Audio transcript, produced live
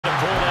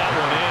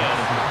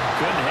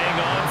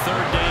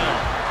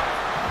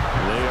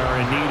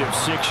need of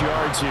 6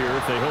 yards here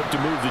if they hope to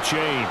move the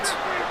chains.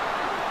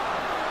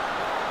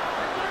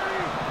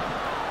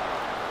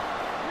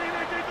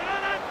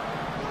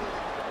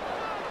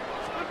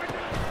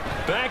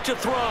 Back to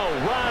throw,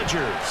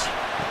 Rodgers.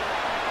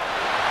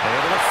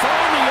 Able to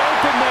find the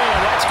open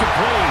man. That's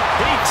complete.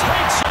 He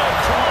takes it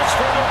across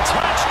for the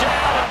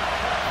touchdown.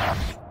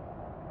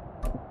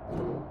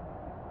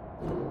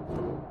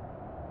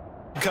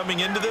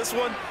 Coming into this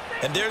one,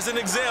 and there's an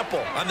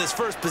example on this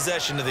first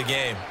possession of the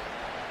game.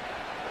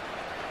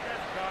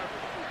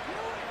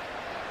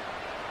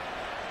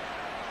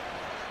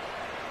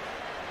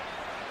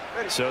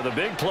 So the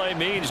big play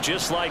means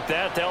just like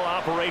that, they'll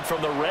operate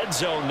from the red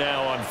zone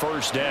now on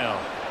first down.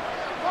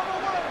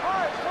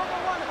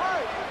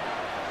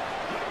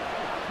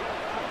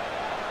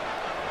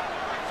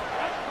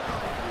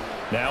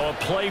 Now a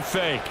play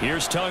fake.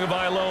 Here's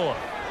Tagovailoa.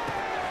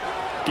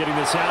 Getting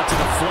this out to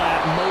the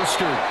flat.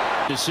 Mostert.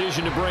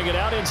 Decision to bring it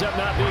out ends up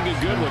not being a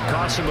good one.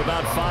 Costs him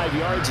about 5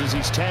 yards as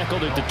he's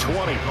tackled at the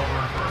 20.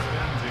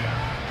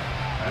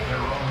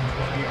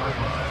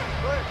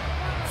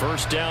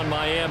 First down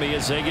Miami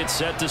as they get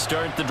set to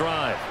start the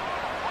drive.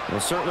 Well,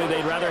 certainly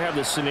they'd rather have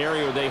the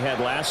scenario they had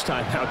last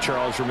time out,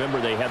 Charles. Remember,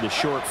 they had the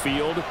short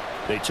field.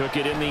 They took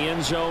it in the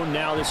end zone.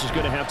 Now this is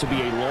going to have to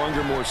be a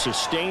longer, more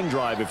sustained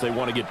drive if they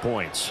want to get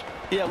points.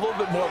 Yeah, a little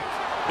bit more.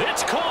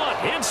 It's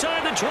caught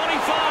inside the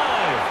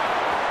 25.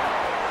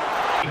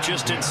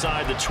 Just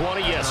inside the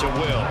 20. Yes, it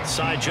will.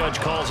 Side judge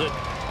calls it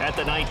at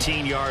the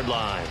 19-yard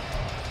line.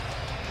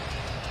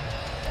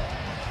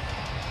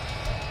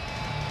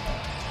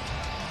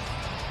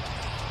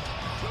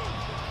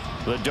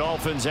 The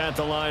Dolphins at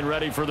the line,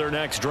 ready for their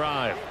next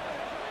drive.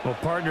 Well,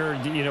 partner,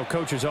 you know,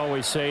 coaches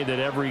always say that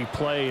every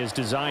play is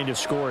designed to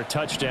score a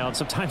touchdown.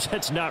 Sometimes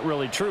that's not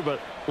really true, but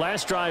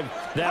last drive,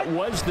 that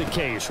was the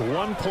case.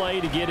 One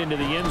play to get into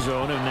the end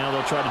zone, and now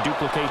they'll try to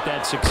duplicate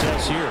that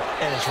success here.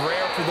 And it's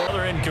rare for the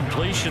other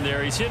incompletion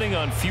there. He's hitting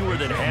on fewer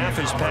than half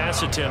his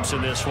pass attempts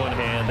in this one,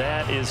 and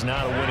that is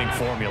not a winning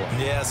formula.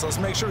 Yeah, so let's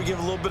make sure we give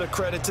a little bit of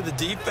credit to the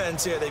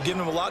defense here. They've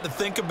given him a lot to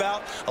think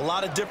about, a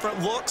lot of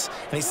different looks,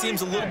 and he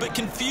seems a little bit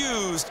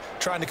confused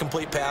trying to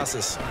complete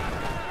passes.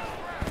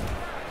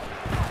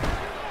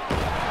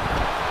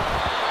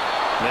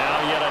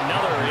 Now yet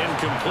another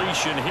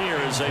incompletion here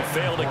as they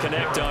fail to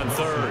connect on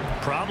third.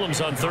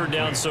 Problems on third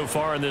down so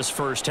far in this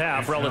first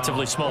half.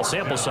 Relatively small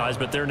sample size,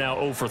 but they're now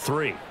 0 for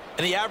 3.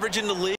 And the average in the league.